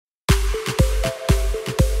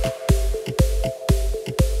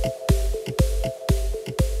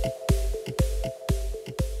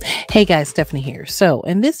Hey guys, Stephanie here. So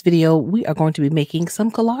in this video, we are going to be making some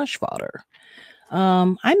collage fodder.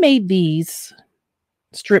 I made these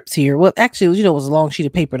strips here. Well, actually, it was a long sheet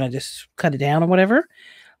of paper and I just cut it down or whatever.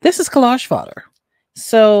 This is collage fodder.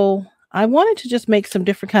 So I wanted to just make some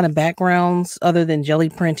different kind of backgrounds other than jelly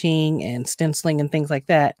printing and stenciling and things like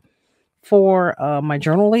that for my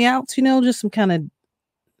journal layouts, just some kind of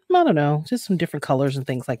I don't know, just some different colors and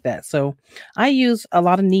things like that. So I use a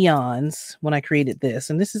lot of neons when I created this,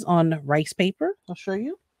 and this is on rice paper. I'll show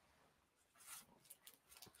you.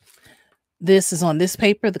 This is on this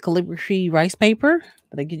paper, the calligraphy rice paper.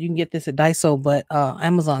 But you can get this at Daiso, but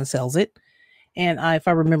Amazon sells it. And if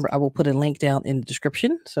I remember, I will put a link down in the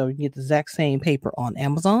description. So you can get the exact same paper on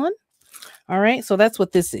Amazon. All right, so that's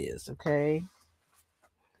what this is, okay?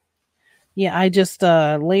 Yeah, I just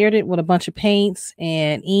layered it with a bunch of paints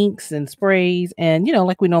and inks and sprays and,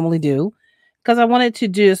 like we normally do. Because I wanted to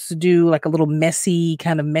just do like a little messy,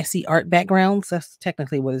 kind of messy art backgrounds. That's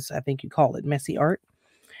technically what I think you call it, messy art.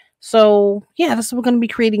 So yeah, that's what we're going to be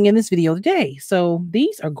creating in this video today. So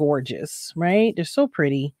these are gorgeous, right? They're so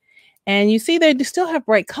pretty. And you see they still have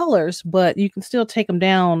bright colors, but you can still take them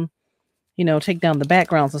down, take down the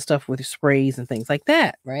backgrounds and stuff with your sprays and things like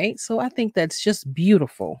that, right? So I think that's just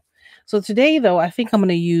beautiful. So today, though, I think I'm going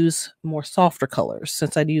to use more softer colors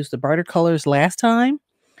since I used the brighter colors last time.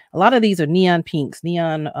 A lot of these are neon pinks,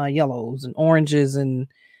 neon yellows, and oranges, and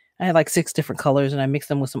I had like 6 different colors, and I mixed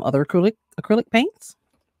them with some other acrylic paints.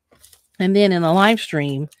 And then in the live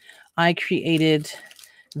stream, I created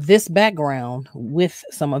this background with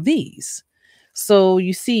some of these. So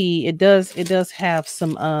you see, it does have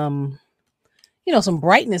some some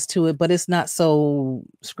brightness to it, but it's not so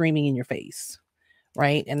screaming in your face,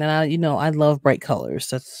 right? And then I love bright colors.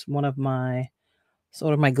 That's one of my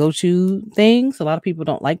sort of my go-to things. A lot of people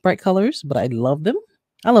don't like bright colors, but I love them.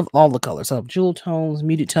 I love all the colors. I love jewel tones,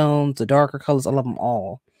 muted tones, the darker colors. I love them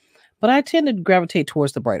all. But I tend to gravitate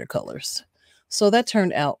towards the brighter colors. So that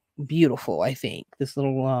turned out beautiful, I think. This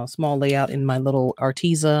little small layout in my little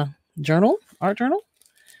Arteza journal, art journal.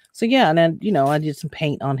 So yeah, and then, I did some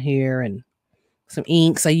paint on here and some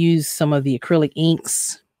inks. I used some of the acrylic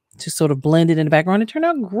inks to sort of blend it in the background. It turned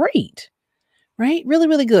out great. Right? Really,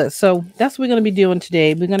 really good. So that's what we're going to be doing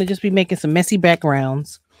today. We're going to just be making some messy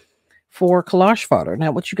backgrounds for collage fodder.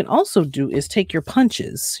 Now, what you can also do is take your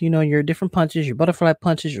punches, your different punches, your butterfly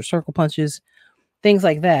punches, your circle punches, things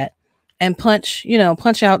like that, and punch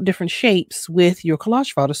out different shapes with your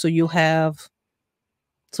collage fodder. So you'll have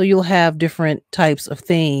different types of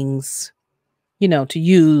things, to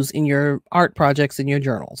use in your art projects in your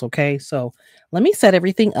journals. Okay. So let me set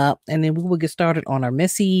everything up and then we will get started on our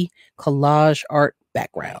messy collage art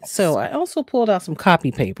background. So I also pulled out some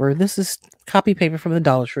copy paper. This is copy paper from the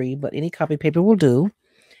Dollar Tree, but any copy paper will do.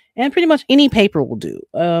 And pretty much any paper will do.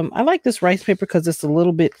 I like this rice paper because it's a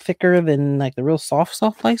little bit thicker than like the real soft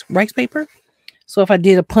rice paper. So if I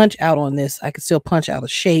did a punch out on this, I could still punch out a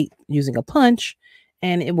shape using a punch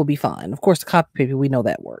and it will be fine. Of course, the copy paper, we know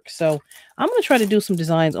that works. So I'm going to try to do some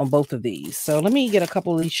designs on both of these. So let me get a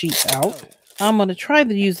couple of these sheets out. I'm going to try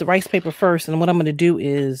to use the rice paper first. And what I'm going to do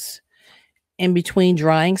is in between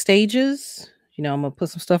drying stages, I'm going to put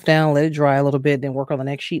some stuff down, let it dry a little bit, then work on the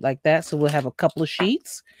next sheet like that. So we'll have a couple of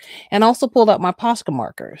sheets. And also pulled out my Posca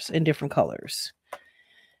markers in different colors.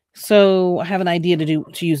 So I have an idea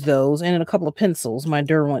to use those and then a couple of pencils. My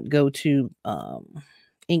Derwent go-to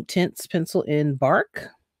Ink Tints pencil in bark.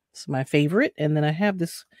 It's my favorite. And then I have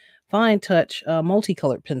this Fine Touch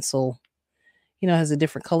multicolored pencil. It has the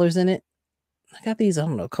different colors in it. I got these, I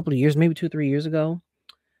don't know, a couple of years, maybe 2 or 3 years ago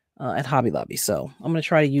at Hobby Lobby. So I'm going to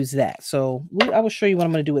try to use that. So I will show you what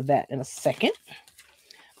I'm going to do with that in a second.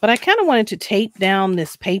 But I kind of wanted to tape down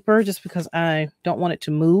this paper just because I don't want it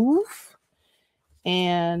to move.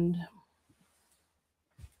 And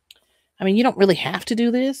I mean, you don't really have to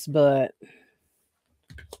do this, but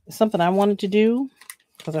it's something I wanted to do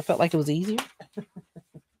because I felt like it was easier.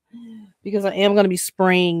 Because I am going to be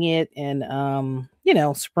spraying it and,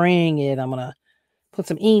 spraying it. I'm going to put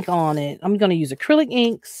some ink on it. I'm going to use acrylic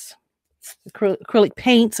inks, acrylic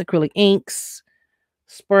paints, acrylic inks,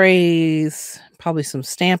 sprays, probably some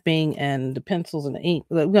stamping and the pencils and the ink.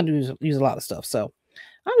 We're going to use a lot of stuff. So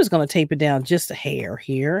I'm just going to tape it down just a hair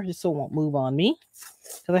here, just so it won't move on me.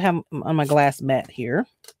 Because I have on my glass mat here.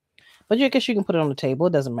 But I guess you can put it on the table.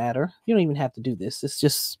 It doesn't matter. You don't even have to do this. It's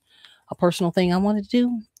just a personal thing I wanted to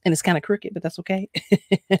do. And it's kind of crooked, but that's okay.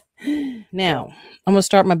 Now, I'm going to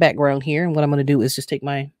start my background here. And what I'm going to do is just take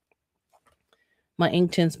my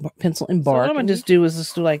Ink Tints pencil and bark. So what I'm going to just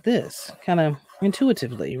do like this. Kind of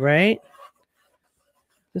intuitively, right?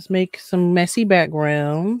 Just make some messy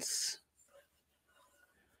backgrounds.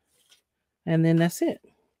 And then that's it,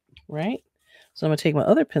 right? So I'm going to take my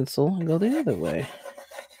other pencil and go the other way.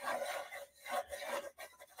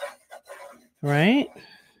 Right?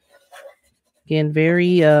 Again,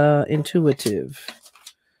 very intuitive.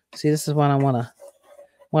 See, this is why I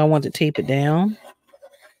want to tape it down.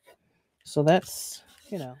 So that's,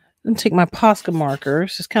 I'm take my Posca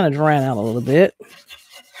markers, just kind of drying out a little bit.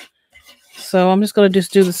 So I'm just going to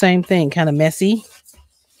just do the same thing, kind of messy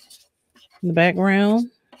in the background.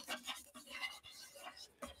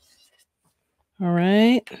 All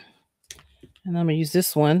right. And I'm going to use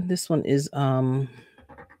this one. This one is, what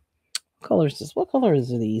color is this? What color is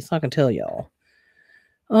these? I can tell y'all.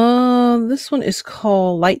 This one is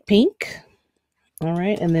called light pink. All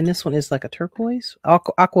right. And then this one is like a turquoise,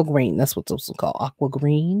 aqua green. That's what this is called. Aqua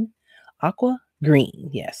green. Aqua green.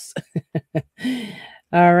 Yes.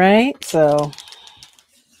 All right. So,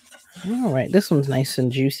 all right. This one's nice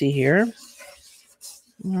and juicy here.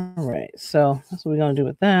 All right. So that's what we're going to do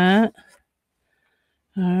with that.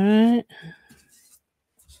 All right.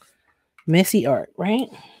 Messy art, right?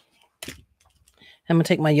 I'm going to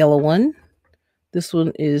take my yellow one. This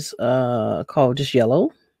one is called just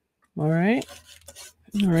yellow. All right.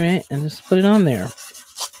 All right. And just put it on there.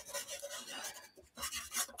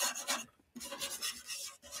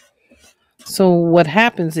 So what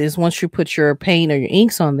happens is once you put your paint or your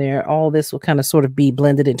inks on there, all this will kind of sort of be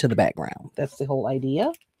blended into the background. That's the whole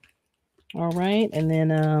idea. All right. And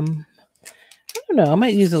then, I don't know. I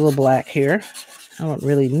might use a little black here. I don't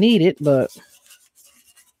really need it, but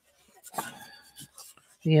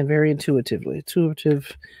again, very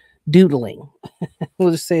intuitive doodling.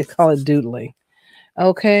 We'll just call it doodling.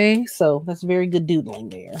 Okay, so that's very good doodling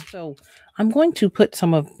there. So I'm going to put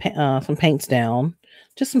some paints down,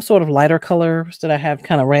 just some sort of lighter colors that I have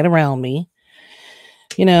kind of right around me.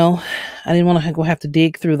 I didn't want to have to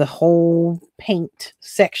dig through the whole paint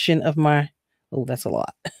section of my, oh, that's a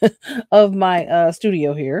lot, of my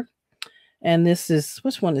studio here. And this is,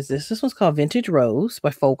 which one is this? This one's called Vintage Rose by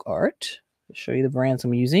Folk Art. I'll show you the brands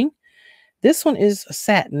I'm using. This one is a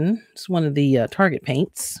satin. It's one of the Target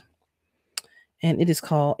paints. And it is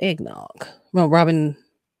called Eggnog. Well,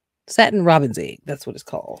 Satin Robin's Egg. That's what it's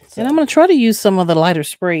called. So. And I'm going to try to use some of the lighter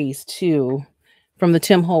sprays too from the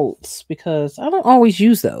Tim Holtz because I don't always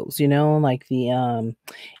use those, like the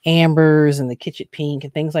ambers and the kitchen pink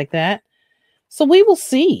and things like that. So we will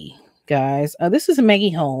see, guys. This is a Maggie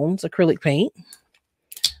Holmes acrylic paint.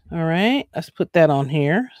 All right. Let's put that on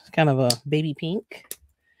here. It's kind of a baby pink.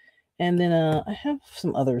 And then I have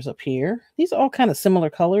some others up here. These are all kind of similar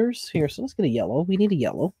colors here. So let's get a yellow. We need a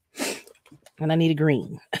yellow. And I need a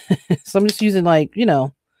green. So I'm just using like,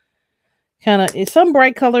 kind of some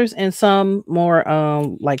bright colors and some more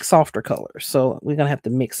like softer colors. So we're going to have to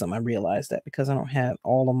mix them. I realize that because I don't have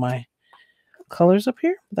all of my colors up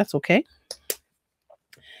here. That's okay.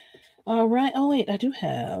 All right. Oh, wait.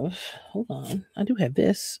 Hold on. I do have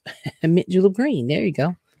this. Mint Julep Green. There you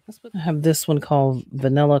go. I have this one called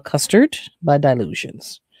Vanilla Custard by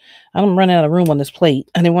Dilutions. I'm running out of room on this plate.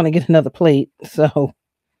 I didn't want to get another plate. So,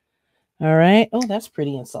 all right. Oh, that's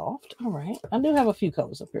pretty and soft. All right. I do have a few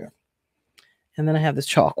colors up here. And then I have this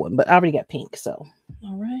chalk one, but I already got pink. So,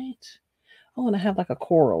 all right. Oh, and I have like a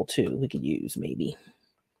coral too we could use maybe.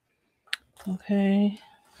 Okay.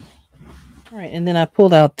 All right. And then I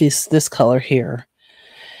pulled out this color here.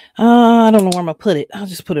 I don't know where I'm going to put it. I'll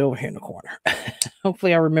just put it over here in the corner.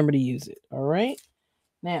 Hopefully I remember to use it. All right.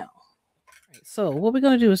 Now, so what we're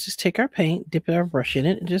going to do is just take our paint, dip our brush in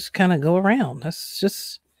it, and just kind of go around. That's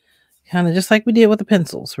just kind of just like we did with the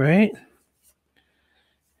pencils, right?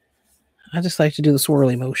 I just like to do the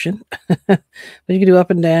swirly motion. But you can do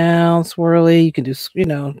up and down, swirly. You can do,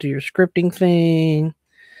 do your scripting thing,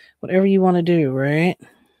 whatever you want to do, right?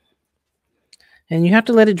 And you have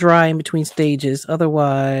to let it dry in between stages.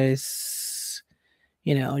 Otherwise,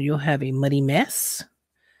 you'll have a muddy mess.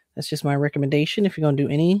 That's just my recommendation if you're going to do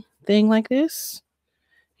anything like this.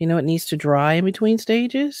 It needs to dry in between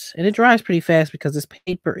stages. And it dries pretty fast because this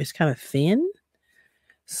paper is kind of thin.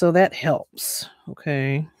 So that helps.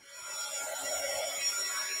 Okay.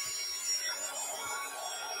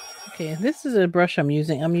 Okay, this is a brush I'm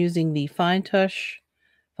using. I'm using the Fine Touch,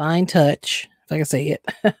 if I can say it,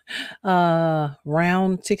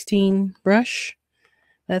 round 16 brush.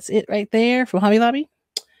 That's it right there from Hobby Lobby.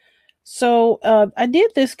 So I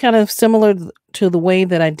did this kind of similar to the way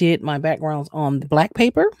that I did my backgrounds on the black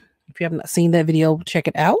paper. If you have not seen that video, check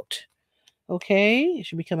it out. Okay, it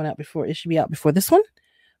should be coming out before, it should be out before this one.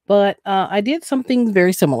 But I did something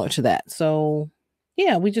very similar to that. So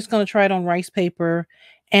yeah, we're just going to try it on rice paper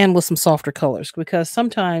and with some softer colors because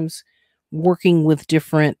sometimes working with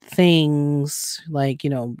different things, like,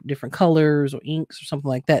 different colors or inks or something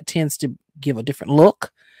like that tends to give a different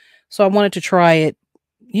look. So I wanted to try it,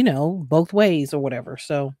 both ways or whatever.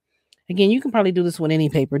 So again, you can probably do this with any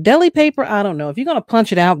paper. Deli paper, I don't know. If you're going to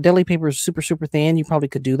punch it out, deli paper is super, super thin. You probably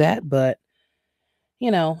could do that. But,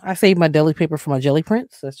 I save my deli paper for my jelly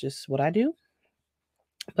prints. That's just what I do.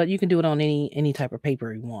 But you can do it on any type of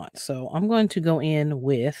paper you want. So I'm going to go in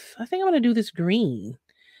with, I think I'm going to do this green.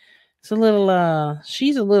 It's a little,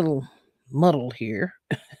 she's a little muddled here.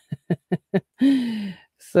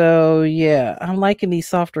 So yeah, I'm liking these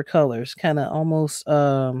softer colors, kind of almost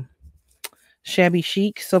shabby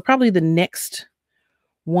chic. So probably the next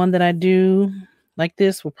one that I do like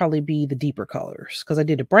this will probably be the deeper colors, because I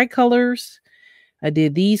did the bright colors, I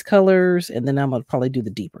did these colors, and then I'm gonna probably do the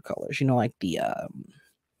deeper colors, like the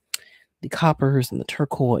coppers and the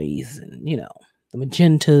turquoise and the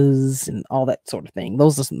magentas and all that sort of thing.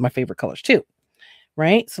 Those are my favorite colors too.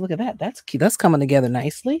 Right, so look at that. That's cute. That's coming together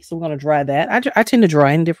nicely. So we're going to dry that. I tend to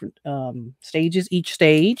dry in different stages. Each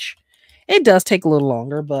stage, it does take a little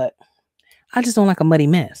longer, but I just don't like a muddy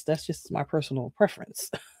mess. That's just my personal preference.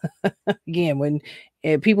 Again, when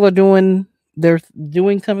people they're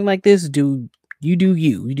doing something like this, do you do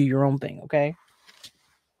your own thing, okay?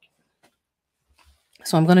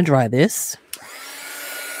 So I'm going to dry this.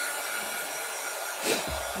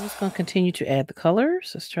 I'm just going to continue to add the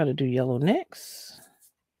colors. Let's try to do yellow next.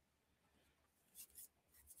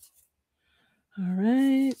 All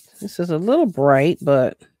right, this is a little bright,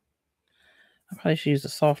 but I probably should use a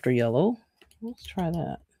softer yellow. Let's try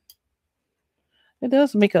that. It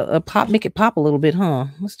does make a pop, make it pop a little bit, huh?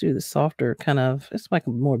 Let's do the softer kind of. It's like a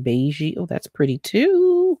more beigey. Oh, that's pretty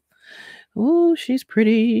too. Oh, she's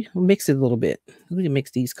pretty. We'll mix it a little bit. We can mix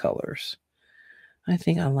these colors. I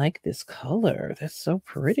think I like this color. That's so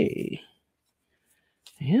pretty.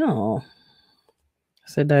 Yeah,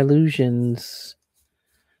 it's a Dilutions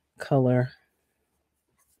color.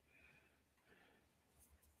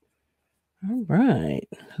 All right.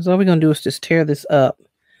 So all we're going to do is just tear this up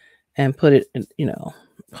and put it in,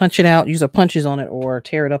 punch it out, use our punches on it, or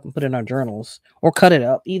tear it up and put it in our journals, or cut it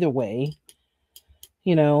up. Either way,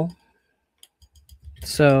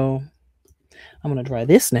 So I'm going to dry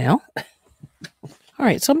this now. All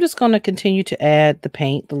right. So I'm just going to continue to add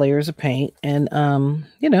the layers of paint. And,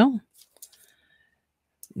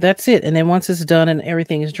 that's it. And then once it's done and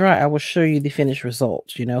everything is dry, I will show you the finished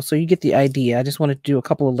results, so you get the idea. I just wanted to do a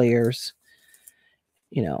couple of layers,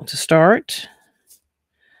 to start.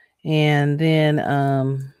 And then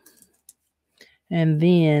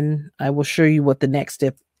I will show you what the next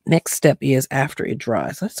step is after it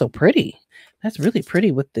dries. That's so pretty. That's really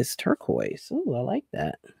pretty with this turquoise. Oh, I like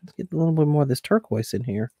that. Let's get a little bit more of this turquoise in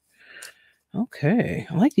here. Okay.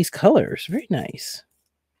 I like these colors. Very nice.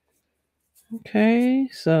 Okay.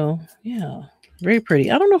 So yeah, very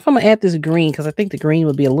pretty. I don't know if I'm gonna add this green, because I think the green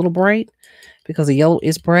would be a little bright, because the yellow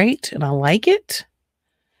is bright and I like it.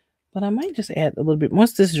 But I might just add a little bit.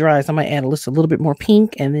 Once this dries, I might add a little bit more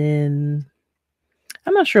pink, and then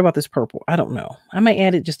I'm not sure about this purple. I don't know. I might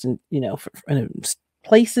add it just in, in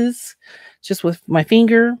places, just with my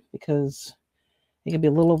finger, because it can be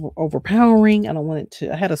a little overpowering. I don't want it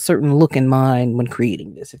to. I had a certain look in mind when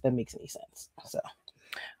creating this, if that makes any sense. So,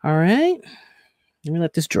 all right, let me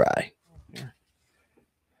let this dry.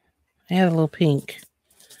 Add a little pink.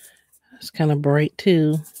 It's kind of bright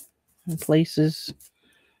too in places.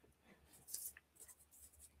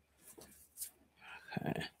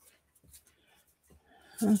 Okay.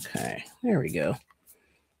 Okay, there we go.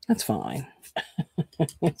 That's fine.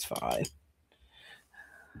 It's fine.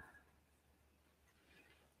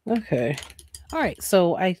 Okay. All right.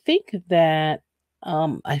 So I think that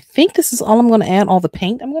this is all I'm going to add. All the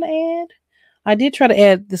paint I'm going to add. I did try to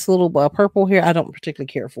add this little purple here. I don't particularly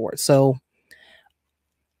care for it, so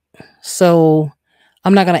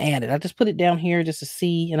I'm not going to add it. I just put it down here just to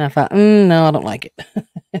see, and I thought, no, I don't like it.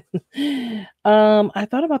 I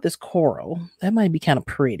thought about this coral. That might be kind of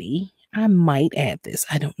pretty. I might add this.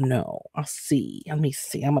 I don't know. I'll see. Let me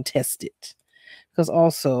see. I'm going to test it, because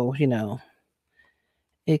also,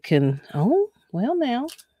 it can. Oh, well, now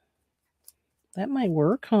that might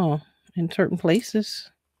work, huh? In certain places.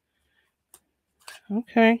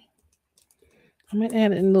 Okay. I might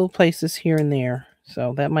add it in little places here and there,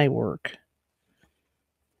 so that might work.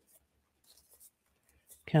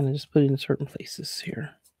 Kind of just put it in certain places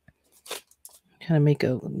here. Kind of make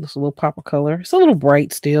this little pop of color. It's a little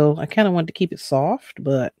bright still. I kind of want to keep it soft,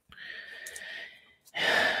 but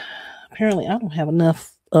apparently I don't have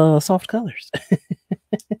enough soft colors.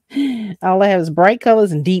 All I have is bright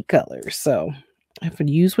colors and deep colors. So have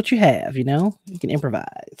to use what you have, you know? You can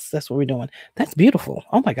improvise. That's what we're doing. That's beautiful.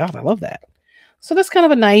 Oh my God, I love that. So that's kind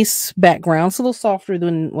of a nice background. It's a little softer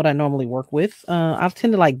than what I normally work with. I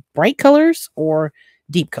tend to like bright colors or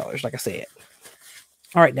deep colors, like I said.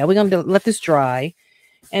 All right, now we're going to let this dry.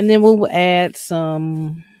 And then we'll add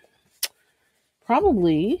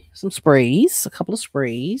probably some sprays, a couple of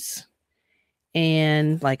sprays.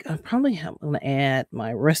 And like I'm probably going to add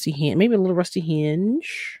my rusty hinge, maybe a little rusty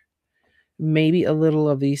hinge. Maybe a little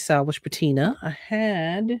of the salvage patina.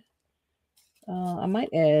 I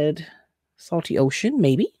might add salty ocean,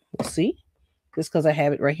 maybe. We'll see. Just because I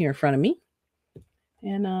have it right here in front of me.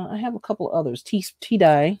 And I have a couple of others. Tea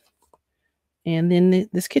dye. And then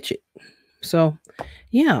this kitchen. So,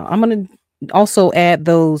 yeah, I'm going to also add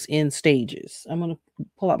those in stages. I'm going to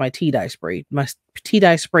pull out my tea dye spray. My tea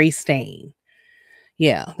dye spray stain.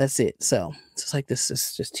 Yeah, that's it. So, it's like this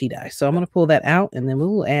is just tea dye. So, I'm going to pull that out. And then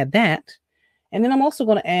we'll add that. And then I'm also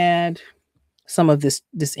going to add some of this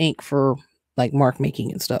ink for like mark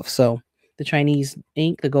making and stuff. So the Chinese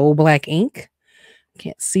ink, the gold black ink.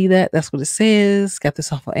 Can't see that. That's what it says. Got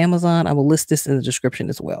this off of Amazon. I will list this in the description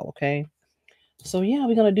as well. Okay. So yeah,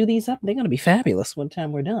 we're going to do these up. They're going to be fabulous when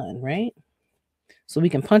time we're done, right? So we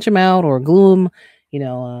can punch them out or glue them, you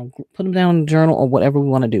know, put them down in the journal or whatever we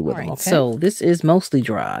want to do with them. Okay? So this is mostly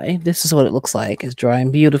dry. This is what it looks like. It's drying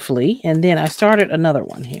beautifully. And then I started another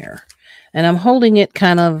one here. And I'm holding it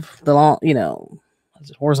kind of the long, you know,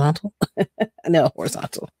 is it horizontal? No,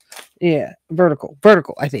 horizontal. Yeah,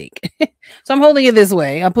 vertical, I think. So I'm holding it this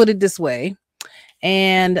way. I put it this way.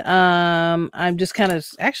 And I'm just kind of,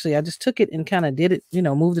 actually, I just took it and kind of did it, you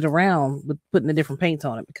know, moved it around with putting the different paints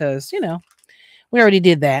on it because, you know, we already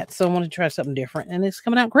did that. So I wanted to try something different and it's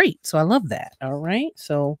coming out great. So I love that. All right.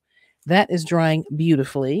 So that is drying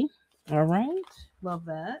beautifully. All right. Love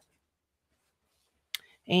that.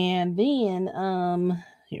 And then,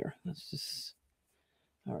 here, let's just,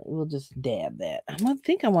 all right, we'll just dab that. I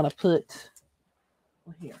think I want to put,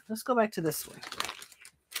 well, here, let's go back to this one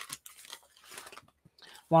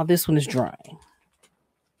while this one is drying.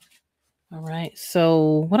 All right,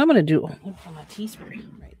 so what I'm going to do, my tea spray.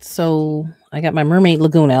 Right, so I got my Mermaid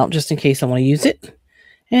Lagoon out just in case I want to use it.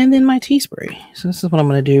 And then my tea spray. So this is what I'm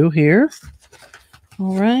going to do here.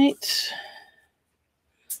 All right.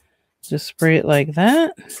 Just spray it like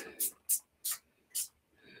that.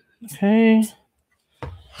 Okay.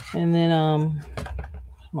 And then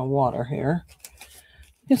my water here.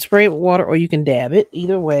 You can spray it with water or you can dab it.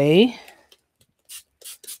 Either way.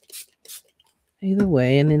 Either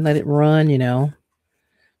way. And then let it run, you know.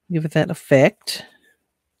 Give it that effect.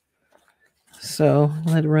 So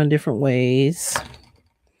let it run different ways.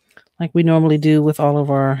 Like we normally do with all of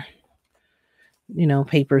our, you know,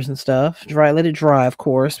 papers and stuff. Dry, let it dry, of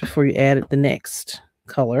course, before you add it the next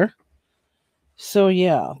color. So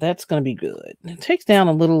yeah, that's going to be good. It takes down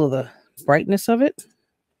a little of the brightness of it,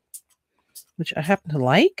 which I happen to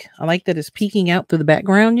like. I like that it's peeking out through the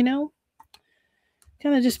background, you know,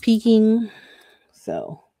 kind of just peeking.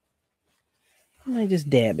 So I might just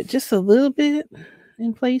dab it just a little bit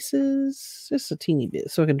in places, just a teeny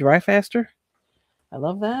bit so it can dry faster. I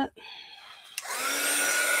love that.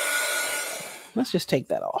 Let's just take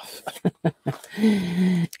that off.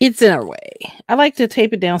 It's in our way. I like to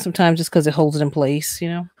tape it down sometimes just because it holds it in place, you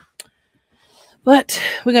know. But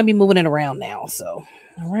we're going to be moving it around now. So,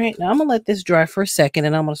 all right. Now I'm going to let this dry for a second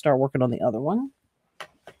and I'm going to start working on the other one.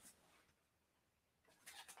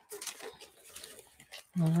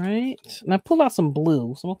 All right. And I pulled out some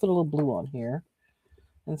blue. So I'm going to put a little blue on here.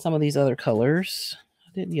 And some of these other colors.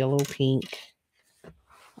 I did yellow, pink.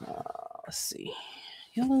 Let's see.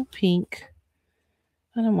 Yellow, pink.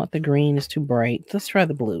 I don't want the green. It's too bright. Let's try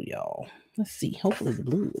the blue, y'all. Let's see. Hopefully the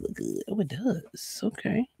blue will look good. Oh, it does.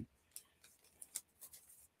 Okay.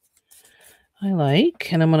 I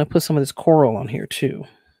like. And I'm going to put some of this coral on here, too.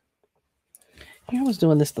 Here, I was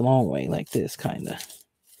doing this the long way, like this, kind of.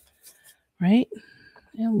 Right?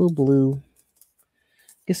 And a little blue.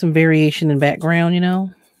 Get some variation in background, you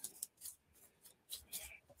know.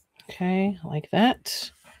 Okay, like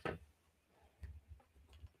that.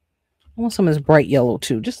 I want some of this bright yellow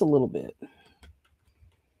too, just a little bit.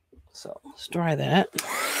 So let's dry that.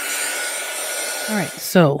 All right,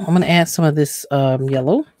 so I'm going to add some of this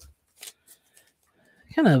yellow.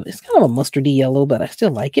 It's kind of a mustardy yellow, but I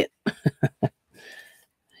still like it.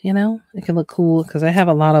 You know, it can look cool because I have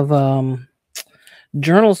a lot of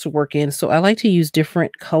journals to work in. So I like to use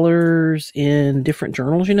different colors in different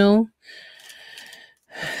journals, you know.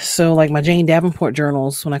 So like my Jane Davenport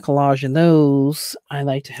journals, when I collage in those, I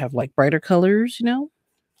like to have like brighter colors, you know.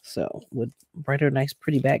 So with brighter, nice,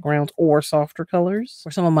 pretty backgrounds or softer colors.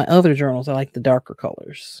 For some of my other journals, I like the darker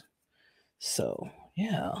colors. So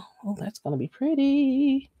yeah, oh, that's going to be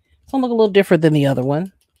pretty. It's going to look a little different than the other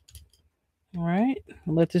one. All right,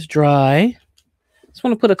 I'll let this dry. Just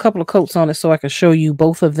want to put a couple of coats on it so I can show you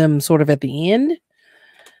both of them sort of at the end.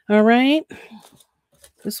 All right,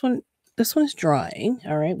 this one is drying.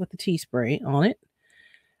 All right, with the tea spray on it.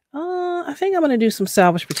 I think I'm going to do some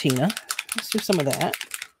salvage patina. Let's do some of that.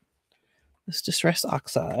 This distress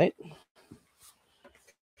oxide.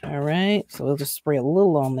 All right, so we'll just spray a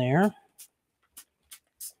little on there.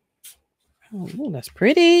 Oh, that's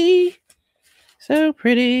pretty. So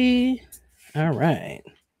pretty. All right.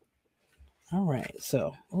 All right.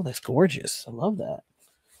 So, oh, that's gorgeous. I love that.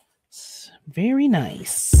 It's very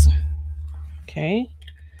nice. Okay.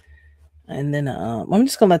 And then I'm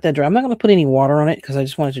just going to let that dry. I'm not going to put any water on it because I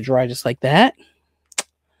just want it to dry just like that.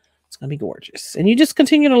 It's going to be gorgeous. And you just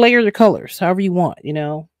continue to layer your colors however you want, you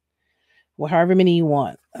know. Well, however many you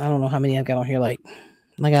want. I don't know how many I've got on here. Like,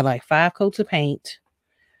 I got like 5 coats of paint.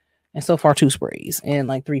 And so far 2 sprays and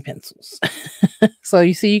like 3 pencils. So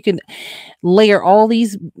you see, you can layer all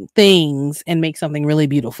these things and make something really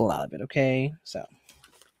beautiful out of it. Okay. So,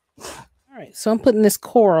 all right. So I'm putting this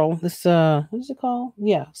coral, this, what is it called?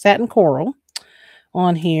 Yeah. Satin coral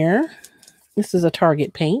on here. This is a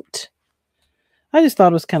Target paint. I just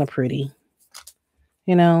thought it was kind of pretty.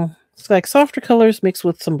 You know, it's like softer colors mixed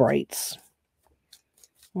with some brights.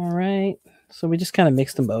 All right. So we just kind of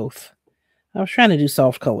mixed them both. I was trying to do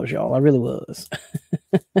soft colors, y'all. I really was.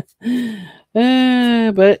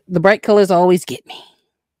 But the bright colors always get me.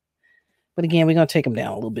 But again, we're going to take them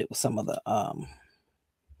down a little bit with some of the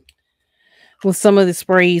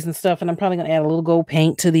sprays and stuff. And I'm probably going to add a little gold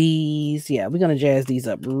paint to these. Yeah, we're going to jazz these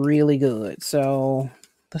up really good. So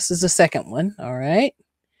this is the second one. All right.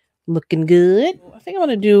 Looking good. I think I'm going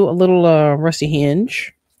to do a little rusty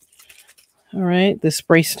hinge. All right. The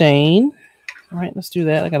spray stain. All right, let's do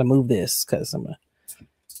that. I got to move this because I'm going to.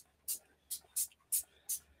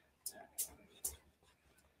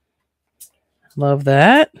 Love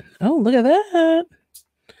that. Oh, look at that.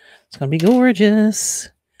 It's going to be gorgeous.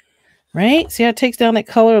 Right? See how it takes down that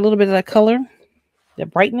color, a little bit of that color,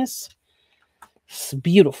 that brightness. It's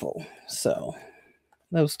beautiful. So,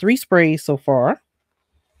 those 3 sprays so far.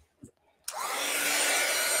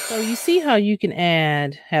 So you see how you can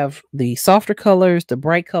have the softer colors, the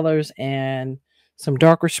bright colors, and some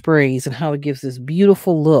darker sprays, and how it gives this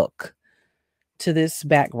beautiful look to this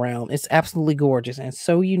background. It's absolutely gorgeous and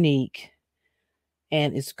so unique.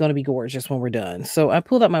 And it's going to be gorgeous when we're done. So I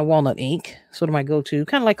pulled out my walnut ink, sort of my go-to,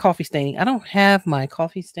 kind of like coffee staining. I don't have my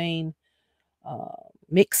coffee stain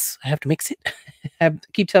mix. I have to mix it. I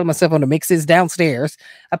keep telling myself I'm going to mix this downstairs.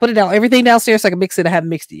 I put it down, everything downstairs so I can mix it. I haven't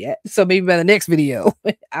mixed it yet. So maybe by the next video,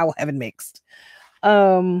 I'll have it mixed.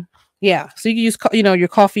 Yeah. So you can use, your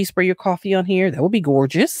coffee, spray your coffee on here. That would be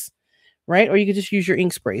gorgeous. Right? Or you could just use your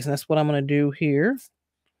ink sprays. And that's what I'm going to do here.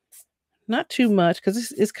 Not too much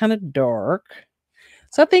because it's kind of dark.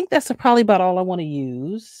 So I think that's probably about all I want to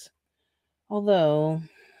use. Although,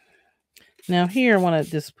 now here I want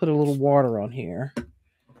to just put a little water on here.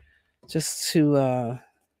 Just to,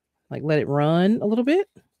 let it run a little bit.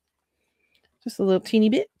 Just a little teeny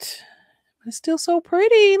bit. It's still so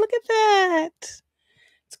pretty. Look at that.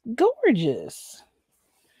 It's gorgeous.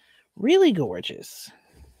 Really gorgeous.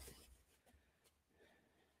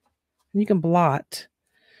 And you can blot.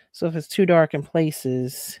 So if it's too dark in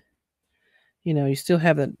places, you still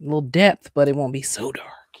have that little depth, but it won't be so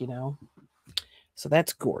dark, So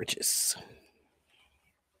that's gorgeous.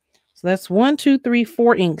 So that's 1, 2, 3,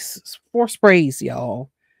 4 inks, 4 sprays, y'all.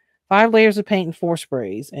 5 layers of paint and 4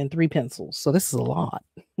 sprays and 3 pencils. So this is a lot.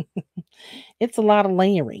 It's a lot of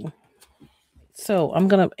layering. So I'm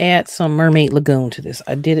going to add some Mermaid Lagoon to this.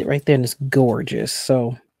 I did it right there and it's gorgeous.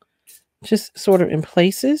 So just sort of in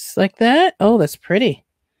places like that. Oh, that's pretty.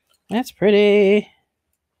 That's pretty.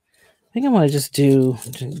 I think I want to just do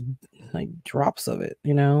like drops of it,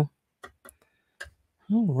 All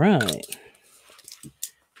right.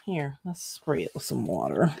 Here, let's spray it with some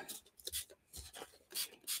water.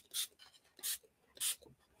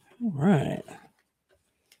 All right.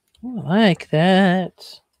 Oh, I like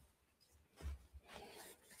that.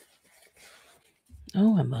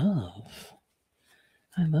 Oh, I love.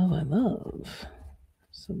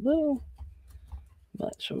 It's a little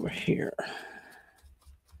much over here.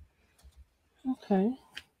 Okay.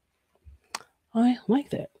 I like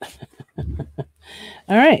that.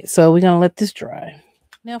 All right, so we're going to let this dry.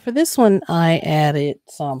 Now for this one, I added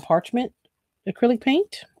some parchment acrylic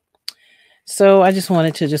paint. So I just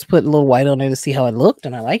wanted to just put a little white on there to see how it looked,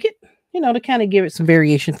 and I like it. to kind of give it some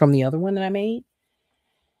variation from the other one that I made.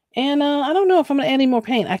 And I don't know if I'm going to add any more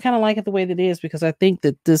paint. I kind of like it the way that it is because I think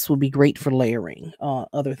that this will be great for layering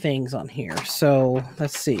other things on here. So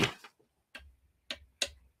let's see.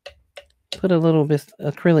 Put a little bit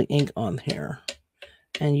acrylic ink on here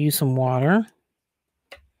and use some water.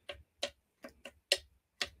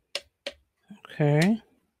 Okay.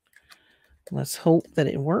 Let's hope that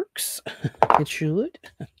it works. It should.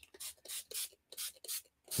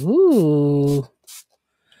 Ooh.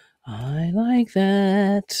 I like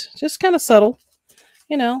that. Just kind of subtle.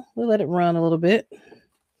 We'll let it run a little bit.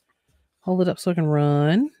 Hold it up so it can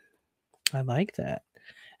run. I like that.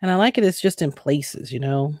 And I like it. It's just in places, Here,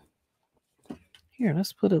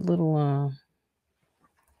 let's put a little,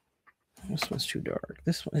 this one's too dark.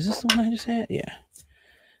 This one, is this the one I just had? Yeah.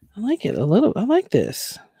 I like it a little. I like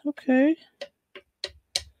this. Okay.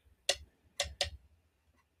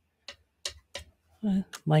 I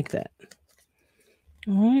like that.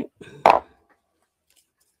 All right.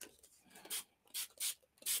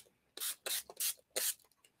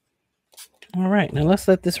 All right. Now let's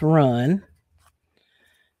let this run.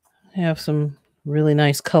 I have some really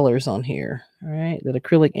nice colors on here. All right. That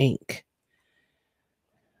acrylic ink.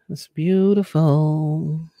 It's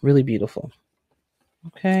beautiful. Really beautiful.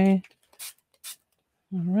 Okay.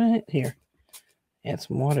 All right. Here. Add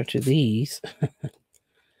some water to these.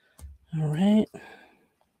 All right.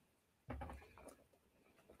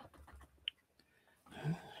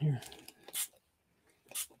 Here.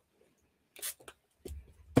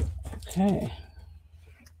 Okay.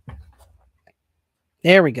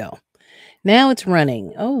 There we go. Now it's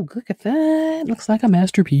running. Oh, look at that. Looks like a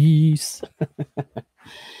masterpiece.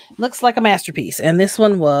 Looks like a masterpiece. And this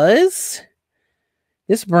one was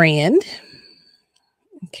this brand.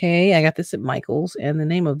 Okay, I got this at Michael's. And the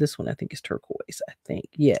name of this one, I think, is turquoise. I think.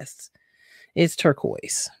 Yes, it's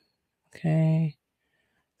turquoise. Okay.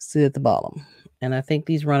 See at the bottom. And I think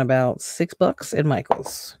these run about $6 at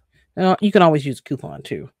Michael's. Now, you can always use a coupon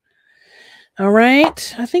too. All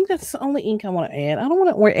right. I think that's the only ink I want to add. I don't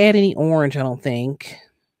want to add any orange, I don't think.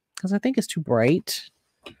 Because I think it's too bright.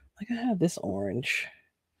 Like I have this orange.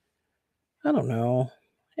 I don't know.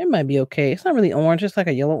 It might be okay. It's not really orange. It's like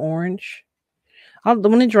a yellow orange.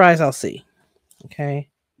 When it dries, I'll see. Okay.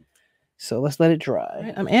 So let's let it dry.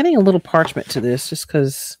 Right. I'm adding a little parchment to this just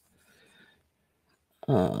because.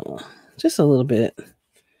 Just a little bit.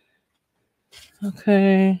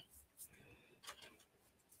 Okay.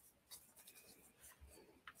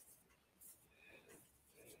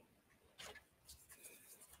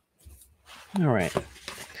 All right.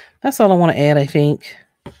 That's all I want to add, I think.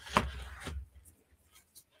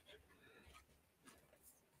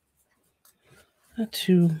 Not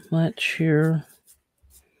too much here.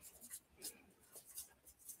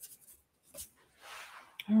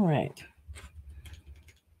 All right.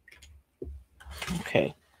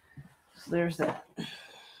 Okay. So there's that.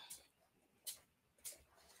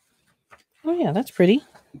 Oh yeah, that's pretty.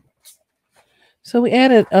 So we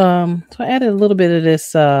added I added a little bit of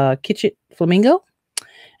this Kitschit Flamingo,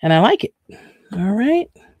 and I like it. All right.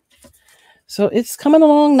 So it's coming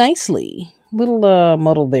along nicely. A little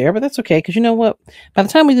muddled there, but that's okay, because you know what? By the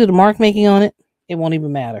time we do the mark making on it, it won't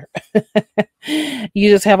even matter.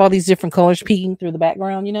 You just have all these different colors peeking through the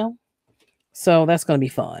background, So that's going to be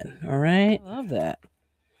fun. All right. I love that.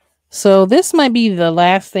 So this might be the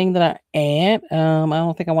last thing that I add. I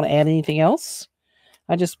don't think I want to add anything else.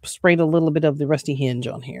 I just sprayed a little bit of the rusty hinge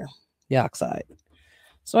on here, the oxide.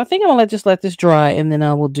 So I think I'm going to just let this dry, and then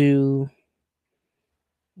I will do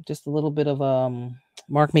just a little bit of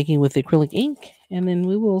mark making with acrylic ink, and then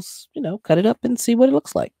we will, cut it up and see what it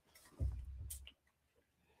looks like.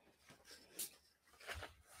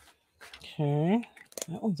 Okay,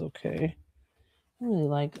 that one's okay. I really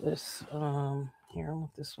like this. Here, I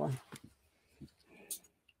want this one.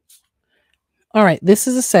 All right, this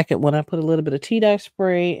is the second one. I put a little bit of tea dye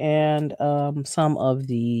spray and some of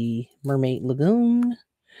the Mermaid Lagoon.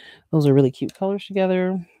 Those are really cute colors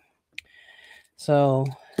together. So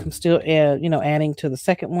I'm still, adding to the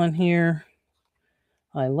second one here.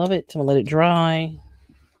 I love it. I'm going to let it dry.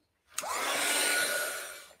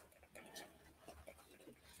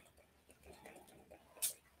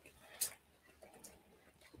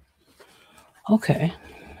 Okay.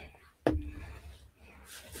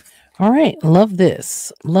 All right. Love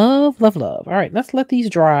this. Love, love, love. All right. Let's let these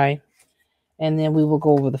dry. And then we will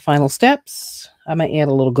go over the final steps. I might add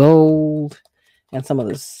a little gold and some of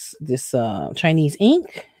this Chinese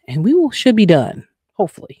ink. And we should be done.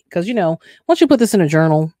 Hopefully. Because, once you put this in a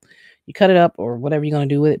journal, you cut it up or whatever you're going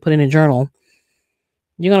to do with it, put it in a journal.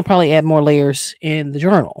 you're going to probably add more layers in the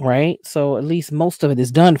journal, right? So at least most of it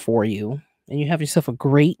is done for you. And you have yourself a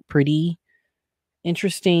great, pretty,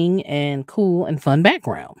 interesting, and cool and fun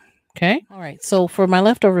background. Okay. All right. So for my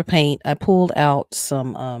leftover paint, I pulled out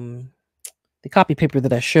some the copy paper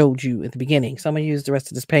that I showed you at the beginning. So I'm gonna use the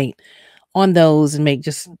rest of this paint on those and make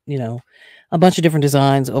just, a bunch of different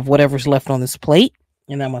designs of whatever's left on this plate.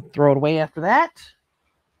 And I'm gonna throw it away after that.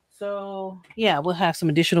 So yeah, we'll have some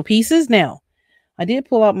additional pieces. Now, I did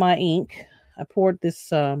pull out my ink. I poured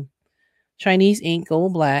this Chinese ink,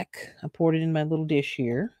 gold black. I poured it in my little dish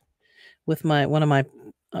here with one of my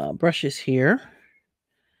brushes here.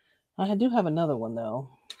 I do have another one though,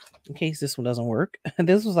 in case this one doesn't work.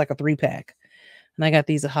 This was like a 3-pack. And I got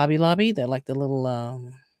these at Hobby Lobby. They're like the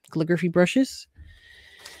little calligraphy brushes.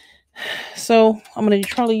 So I'm going to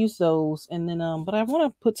try to use those. And then, but I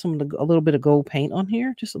want to put a little bit of gold paint on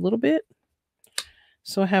here, just a little bit.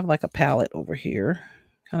 So I have like a palette over here.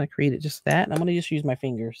 Kind of created just that. And I'm going to just use my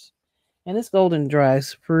fingers. And this golden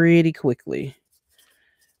dries pretty quickly.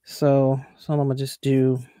 So I'm going to just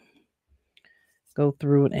go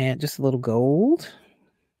through and add just a little gold.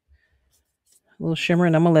 A little shimmer,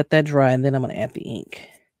 and I'm going to let that dry, and then I'm going to add the ink.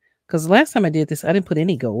 Because the last time I did this, I didn't put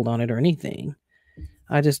any gold on it or anything.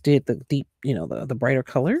 I just did the deep, the brighter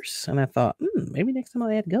colors. And I thought, maybe next time I'll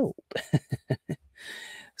add gold.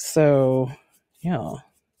 So, yeah.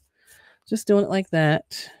 Just doing it like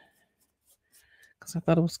that. Because I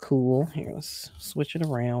thought it was cool. Here, let's switch it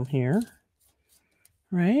around here.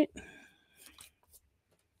 Right.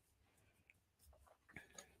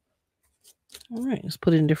 All right, let's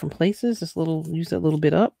put it in different places. Use that little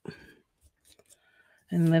bit up.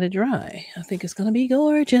 And let it dry. I think it's going to be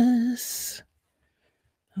gorgeous.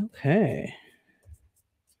 Okay.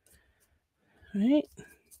 All right.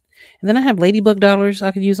 And then I have ladybug dollars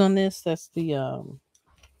I could use on this. That's the,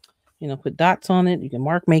 put dots on it. You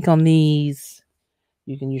can make on these.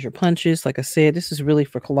 You can use your punches. Like I said, this is really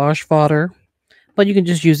for collage fodder. But you can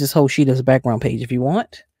just use this whole sheet as a background page if you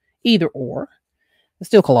want. Either or. It's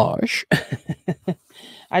still collage.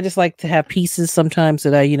 I just like to have pieces sometimes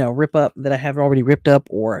that I, rip up, that I have already ripped up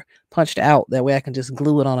or punched out. That way I can just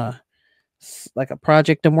glue it on a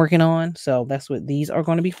project I'm working on. So that's what these are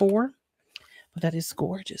going to be for. But that is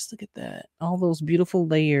gorgeous. Look at that. All those beautiful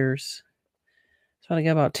layers. So I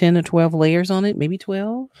got about 10 or 12 layers on it. Maybe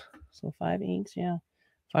 12. So 5 inks. Yeah.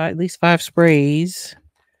 At least 5 sprays.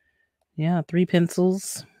 Yeah. 3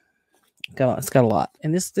 pencils. It's got a lot.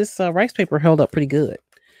 And this rice paper held up pretty good.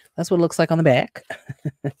 That's what it looks like on the back.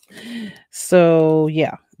 So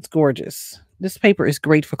yeah, it's gorgeous. This paper is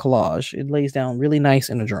great for collage. It lays down really nice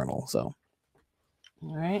in a journal. So,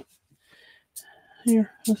 all right.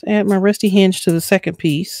 Here, let's add my rusty hinge to the second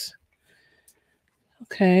piece.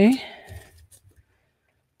 Okay.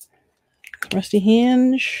 Rusty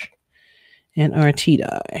hinge and our tea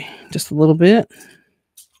dye. Just a little bit.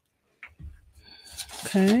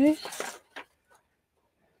 Okay.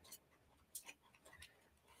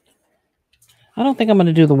 I don't think I'm going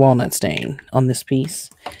to do the walnut stain on this piece.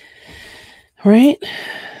 All right.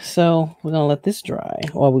 So we're going to let this dry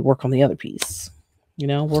while we work on the other piece.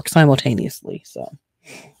 Work simultaneously. So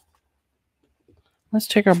let's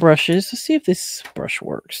check our brushes. Let's see if this brush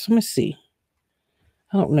works. Let me see.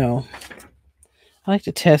 I don't know. I like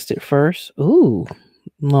to test it first. Ooh,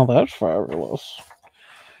 no, that's fabulous.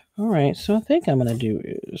 All right. So I think I'm going to do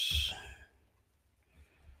is...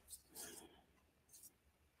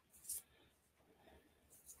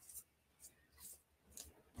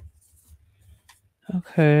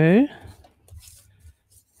 Okay.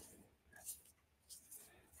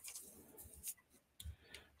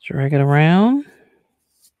 Drag it around.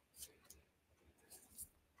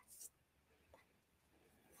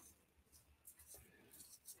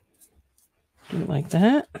 Do it like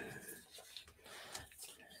that.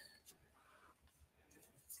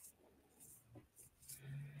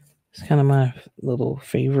 It's kind of my little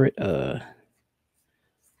favorite,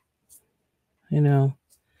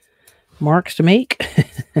 marks to make.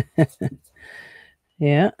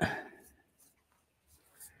 Yeah.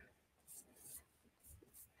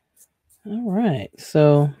 All right.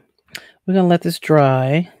 So we're going to let this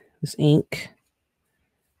dry, this ink.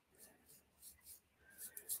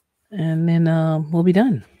 And then we'll be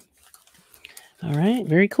done. All right.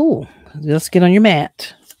 Very cool. Just get on your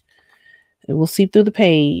mat. It will seep through the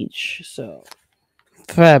page. So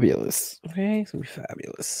fabulous. Okay. It's going to be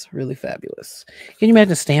fabulous. Really fabulous. Can you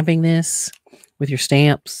imagine stamping this with your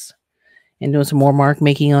stamps and doing some more mark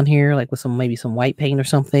making on here, like with maybe some white paint or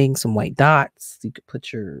something, some white dots? You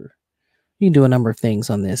can do a number of things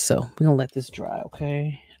on this. So we're going to let this dry.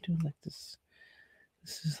 Okay. Do like this.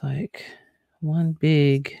 This is like one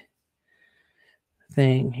big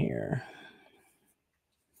thing here.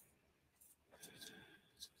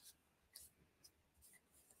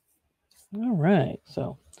 All right.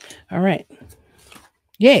 So, all right.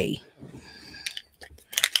 Yay.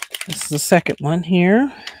 This is the second one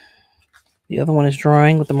here. The other one is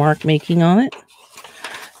drawing with the mark making on it.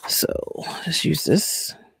 So let's use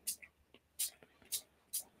this.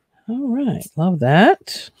 All right. Love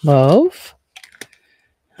that. Love.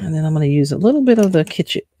 And then I'm going to use a little bit of the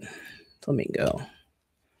kitchen flamingo.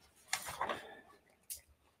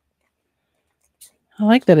 I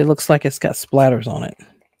like that it looks like it's got splatters on it.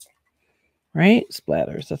 Right?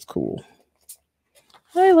 Splatters. That's cool.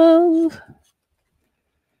 I love.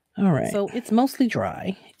 All right. So it's mostly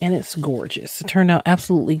dry and it's gorgeous. It turned out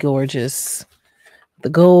absolutely gorgeous. The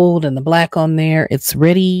gold and the black on there. It's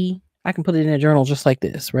ready. I can put it in a journal just like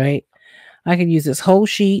this, right? I can use this whole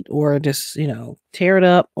sheet or just, tear it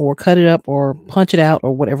up or cut it up or punch it out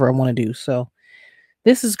or whatever I want to do. So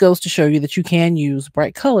this goes to show you that you can use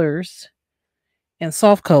bright colors and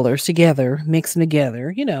soft colors together, mix them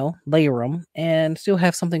together, layer them and still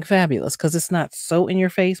have something fabulous because it's not so in your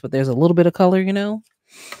face, but there's a little bit of color,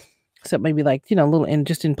 except maybe like, little in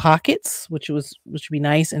just in pockets, which would be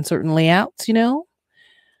nice in certain layouts,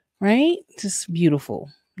 right? Just beautiful.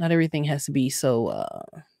 Not everything has to be so,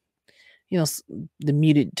 the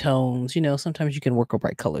muted tones, sometimes you can work with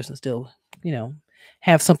bright colors and still,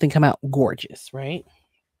 have something come out gorgeous, right?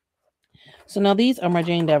 So now these are my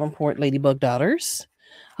Jane Davenport Ladybug Daughters.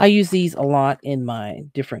 I use these a lot in my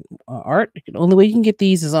different art. The only way you can get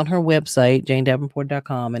these is on her website,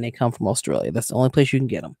 janedavenport.com, and they come from Australia. That's the only place you can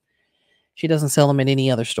get them. She doesn't sell them at any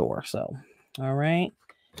other store. So, all right.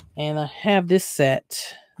 And I have this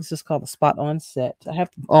set. This is called the Spot On set. I have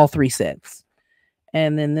all three sets.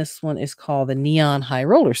 And then this one is called the Neon High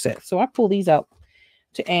Roller set. So I pull these out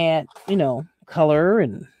to add, color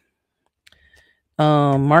and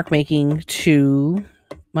mark making to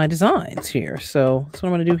my designs here. So that's what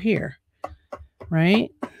I'm going to do here.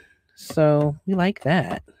 Right? So we like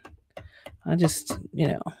that. I just,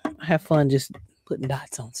 have fun just putting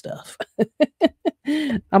dots on stuff.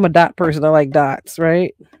 I'm a dot person. I like dots,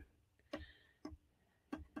 right?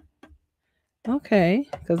 Okay.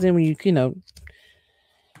 Because then when you,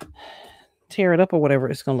 tear it up or whatever,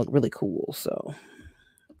 it's going to look really cool. So,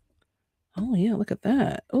 oh yeah, look at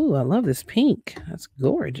that. Oh, I love this pink. That's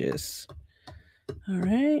gorgeous. All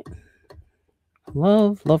right.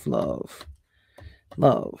 Love, love, love.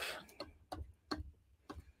 Love.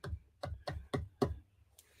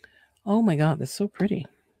 Oh my God, that's so pretty.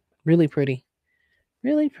 Really pretty.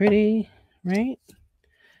 Really pretty, right?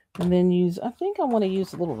 And then I think I want to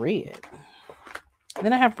use a little red.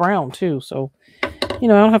 Then I have brown too. So, I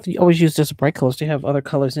don't have to always use just bright colors to have other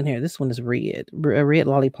colors in here. This one is red, a red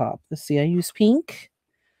lollipop. Let's see, I use pink,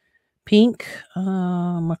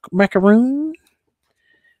 macaroon,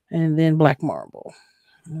 and then black marble.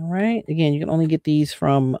 All right. Again, you can only get these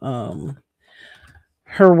from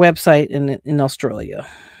her website in Australia.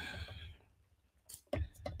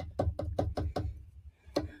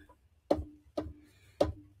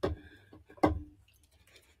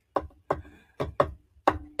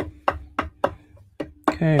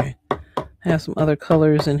 Okay. I have some other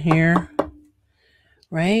colors in here.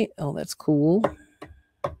 Right? Oh, that's cool.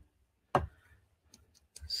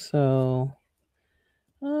 So,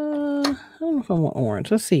 I don't know if I want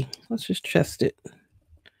orange. Let's see. Let's just test it.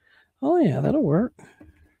 Oh, yeah, that'll work.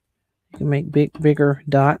 You can make bigger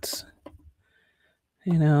dots,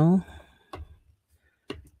 in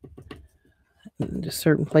just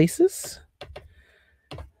certain places.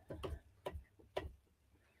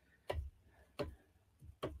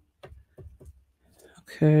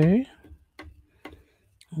 Okay.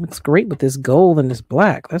 Looks great with this gold and this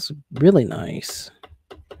black. That's really nice.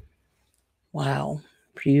 Wow.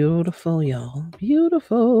 Beautiful, y'all.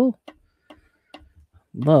 Beautiful.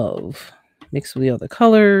 Love. Mixed with the other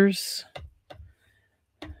colors.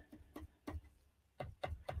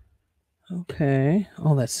 Okay.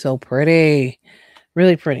 Oh, that's so pretty.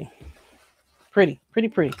 Really pretty. Pretty.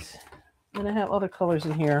 And I have other colors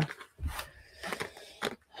in here.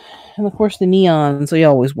 And of course the neons, they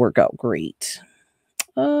always work out great.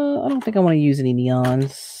 I don't think I want to use any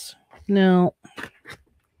neons. No.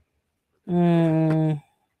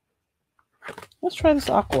 Let's try this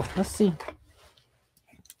aqua. Let's see.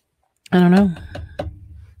 I don't know.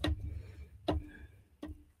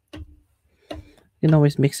 You can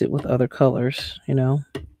always mix it with other colors,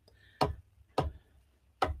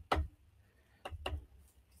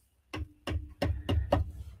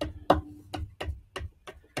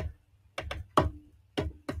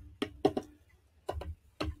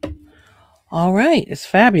 All right, it's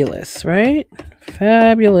fabulous, right?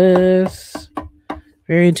 Fabulous.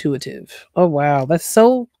 Very intuitive. Oh, wow. That's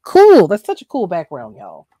so cool. That's such a cool background,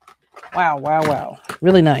 y'all. Wow, wow, wow.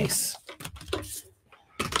 Really nice.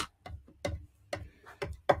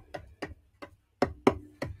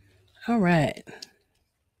 All right.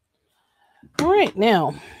 All right,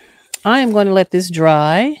 now I am going to let this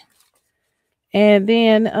dry. And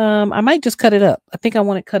then I might just cut it up. I think I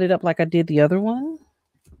want to cut it up like I did the other one.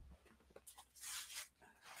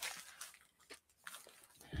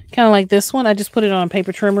 Kind of like this one. I just put it on a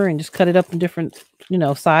paper trimmer and just cut it up in different,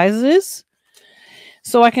 sizes.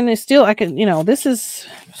 So I can, this is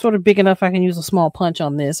sort of big enough. I can use a small punch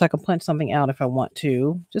on this. I can punch something out if I want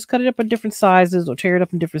to. Just cut it up in different sizes or tear it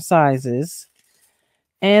up in different sizes.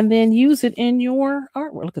 And then use it in your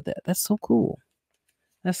artwork. Look at that. That's so cool.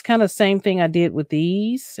 That's kind of the same thing I did with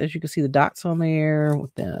these. As you can see, the dots on there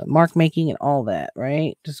with the mark making and all that,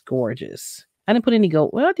 right? Just gorgeous. I didn't put any gold.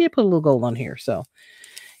 Well, I did put a little gold on here. So,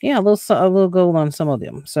 yeah, a little gold on some of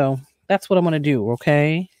them. So, that's what I'm going to do,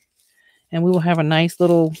 okay? And we will have a nice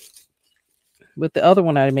little, with the other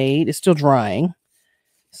one I made, it's still drying.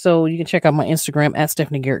 So, you can check out my Instagram at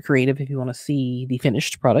Stephanie Garrett Creative if you want to see the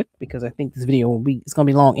finished product, because I think this video it's going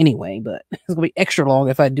to be long anyway, but it's going to be extra long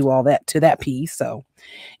if I do all that to that piece. So,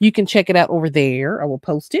 you can check it out over there. I will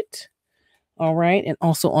post it. All right. And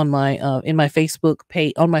also on my in my Facebook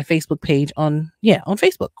page, on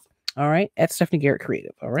Facebook. All right. At Stephanie Garrett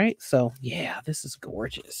Creative. All right. So yeah, this is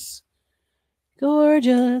gorgeous.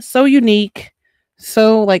 Gorgeous. So unique.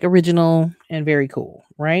 So like original and very cool.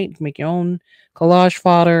 Right. Make your own collage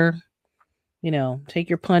fodder. Take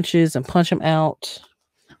your punches and punch them out.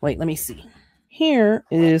 Wait, let me see. Here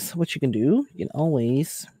is what you can do. You can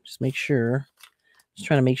always just make sure. Just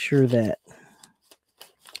trying to make sure that,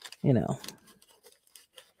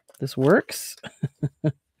 this works.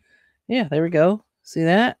 Yeah, there we go. See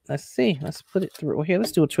that? Let's see. Let's put it through. Well, here,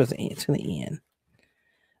 let's do it to the end.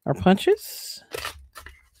 Our punches.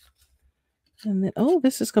 And then,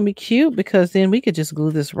 this is going to be cute because then we could just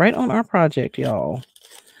glue this right on our project, y'all.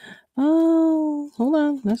 Oh, hold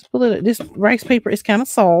on. Let's pull it. This rice paper is kind of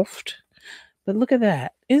soft. But look at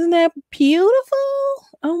that. Isn't that beautiful?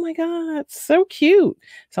 Oh my God. So cute.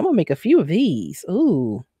 So I'm going to make a few of these.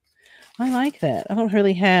 Ooh, I like that. I don't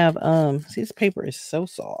really have, see, this paper is so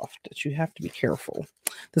soft that you have to be careful.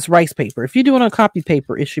 This rice paper. If you do it on copy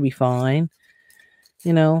paper, it should be fine.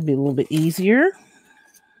 Be a little bit easier.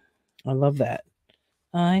 I love that.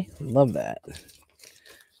 I love that.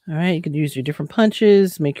 All right. You can use your different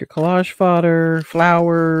punches, make your collage fodder,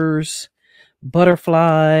 flowers,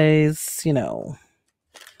 butterflies,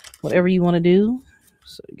 whatever you want to do.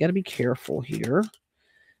 So you got to be careful here.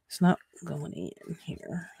 It's not going in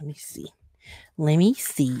here. Let me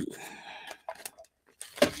see.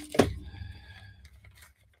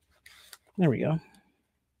 There we go.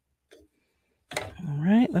 All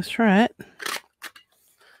right, let's try it.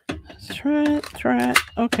 Try it.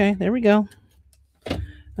 Okay, there we go. That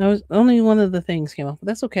was only one of the things came off, but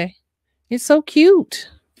that's okay. It's so cute.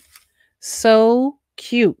 So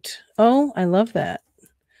cute. Oh, I love that.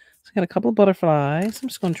 I got a couple of butterflies. I'm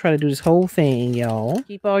just going to try to do this whole thing, y'all.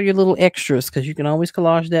 Keep all your little extras because you can always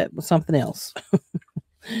collage that with something else.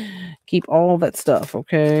 Keep all that stuff,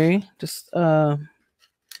 okay? Just put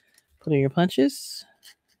in your punches.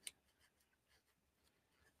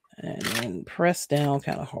 And then press down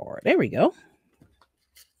kind of hard. There we go.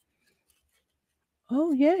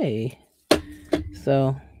 Oh, yay.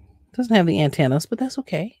 So, it doesn't have the antennas, but that's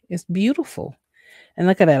okay. It's beautiful. And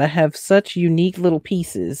look at that. I have such unique little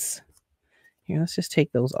pieces. Here, let's just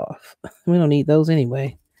take those off. We don't need those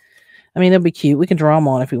anyway. I mean, they'll be cute. We can draw them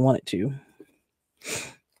on if we wanted to.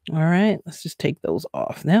 All right. Let's just take those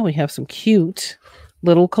off. Now we have some cute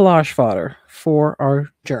little collage fodder for our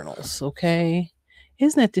journals. Okay.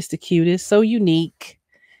 Isn't that just the cutest? So unique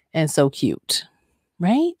and so cute.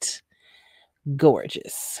 Right?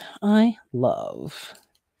 Gorgeous. I love.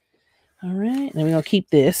 All right. Then we're going to keep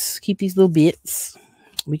these little bits.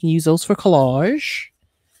 We can use those for collage.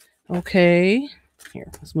 Okay. Here,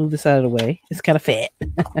 let's move this out of the way. It's kind of fat.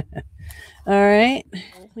 All right.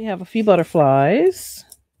 We have a few butterflies.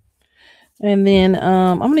 And then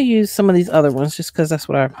I'm going to use some of these other ones just because that's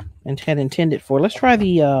what I had intended for. Let's try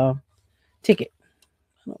the ticket.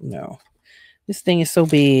 I don't know. This thing is so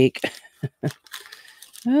big.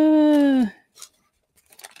 You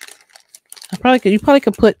probably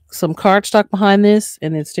could put some cardstock behind this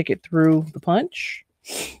and then stick it through the punch.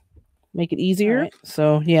 Make it easier. Right.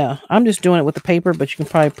 So yeah, I'm just doing it with the paper, but you can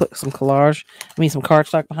probably put some some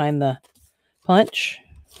cardstock behind the punch.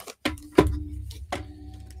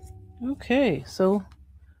 Okay, so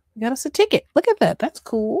Got us a ticket. Look at that. That's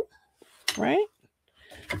cool, right?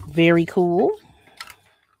 Very cool.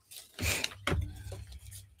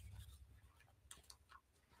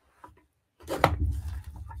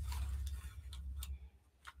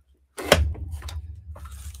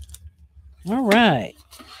 All right.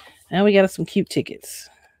 Now we got us some cute tickets.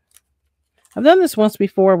 I've done this once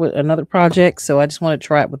before with another project, so I just want to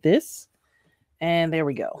try it with this. And there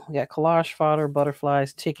we go. We got collage, fodder,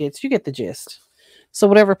 butterflies, tickets. You get the gist. So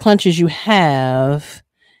whatever punches you have,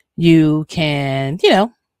 you can,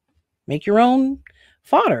 make your own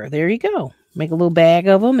fodder. There you go. Make a little bag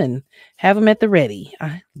of them and have them at the ready.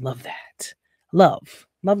 I love that. Love,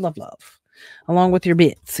 love, love, love. Along with your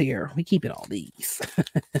bits here. We keep it all these.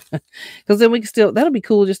 Because then we can still, that'll be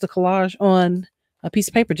cool, just a collage on a piece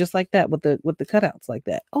of paper just like that with the cutouts like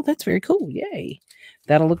that. Oh, that's very cool. Yay.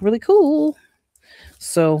 That'll look really cool.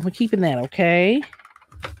 So we're keeping that, okay?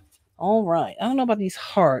 All right. I don't know about these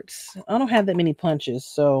hearts. I don't have that many punches,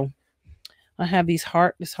 so I have this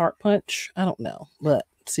heart punch. I don't know, but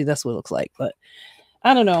see, that's what it looks like. But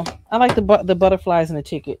I don't know. I like the butterflies and the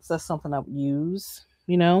tickets. That's something I would use,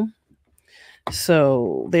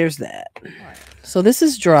 So there's that. Right. So this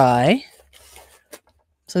is dry.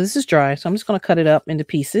 So I'm just going to cut it up into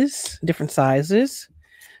pieces, different sizes,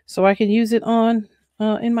 so I can use it on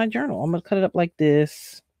in my journal. I'm going to cut it up like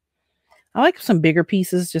this. I like some bigger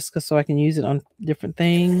pieces just so I can use it on different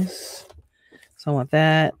things. So I want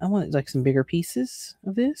that. I want like some bigger pieces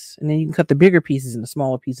of this. And then you can cut the bigger pieces into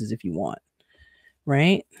smaller pieces if you want.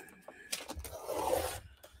 Right?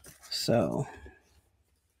 So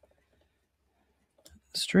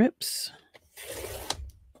strips.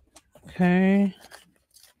 Okay.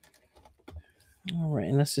 All right.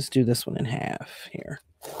 And let's just do this one in half here.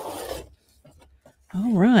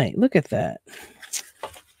 All right. Look at that.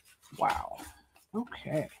 Wow.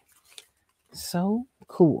 Okay. So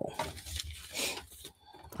cool.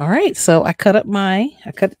 All right. So I cut up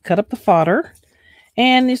cut up the fodder,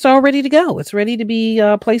 and it's all ready to go. It's ready to be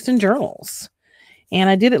placed in journals. And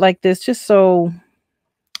I did it like this just so,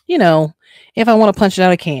 if I want to punch it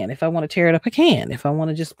out, I can. If I want to tear it up, I can. If I want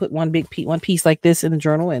to just put one piece like this in the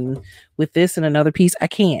journal and with this and another piece, I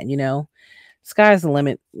can, Sky's the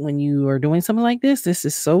limit when you are doing something like this. This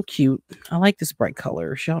is so cute. I like this bright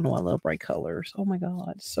color. Y'all know I love bright colors. Oh my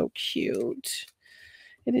God, so cute.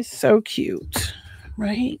 It is so cute,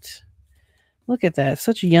 right? Look at that.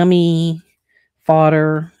 Such yummy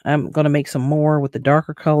fodder. I'm going to make some more with the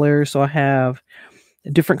darker colors, so I have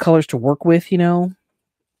different colors to work with,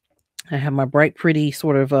 I have my bright, pretty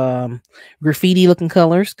sort of graffiti looking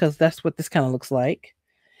colors because that's what this kind of looks like,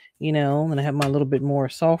 and I have my little bit more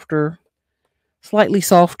slightly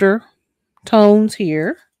softer tones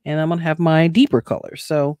here, and I'm going to have my deeper colors.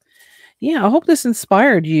 So yeah, I hope this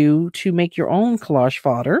inspired you to make your own collage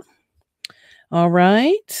fodder. All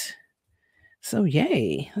right. So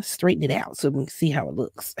yay, let's straighten it out so we can see how it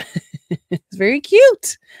looks. It's very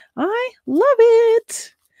cute. I love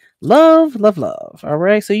it. Love, love, love. All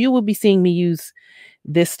right. So you will be seeing me use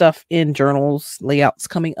this stuff in journals, layouts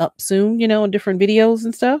coming up soon, in different videos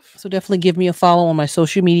and stuff. So definitely give me a follow on my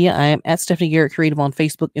social media. I am at Stephanie Garrett Creative on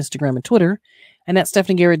Facebook, Instagram, and Twitter. And at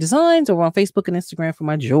Stephanie Garrett Designs over on Facebook and Instagram for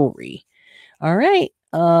my jewelry. All right.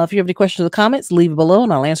 If you have any questions or comments, leave it below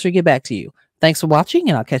and I'll answer and get back to you. Thanks for watching,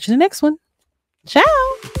 and I'll catch you in the next one. Ciao.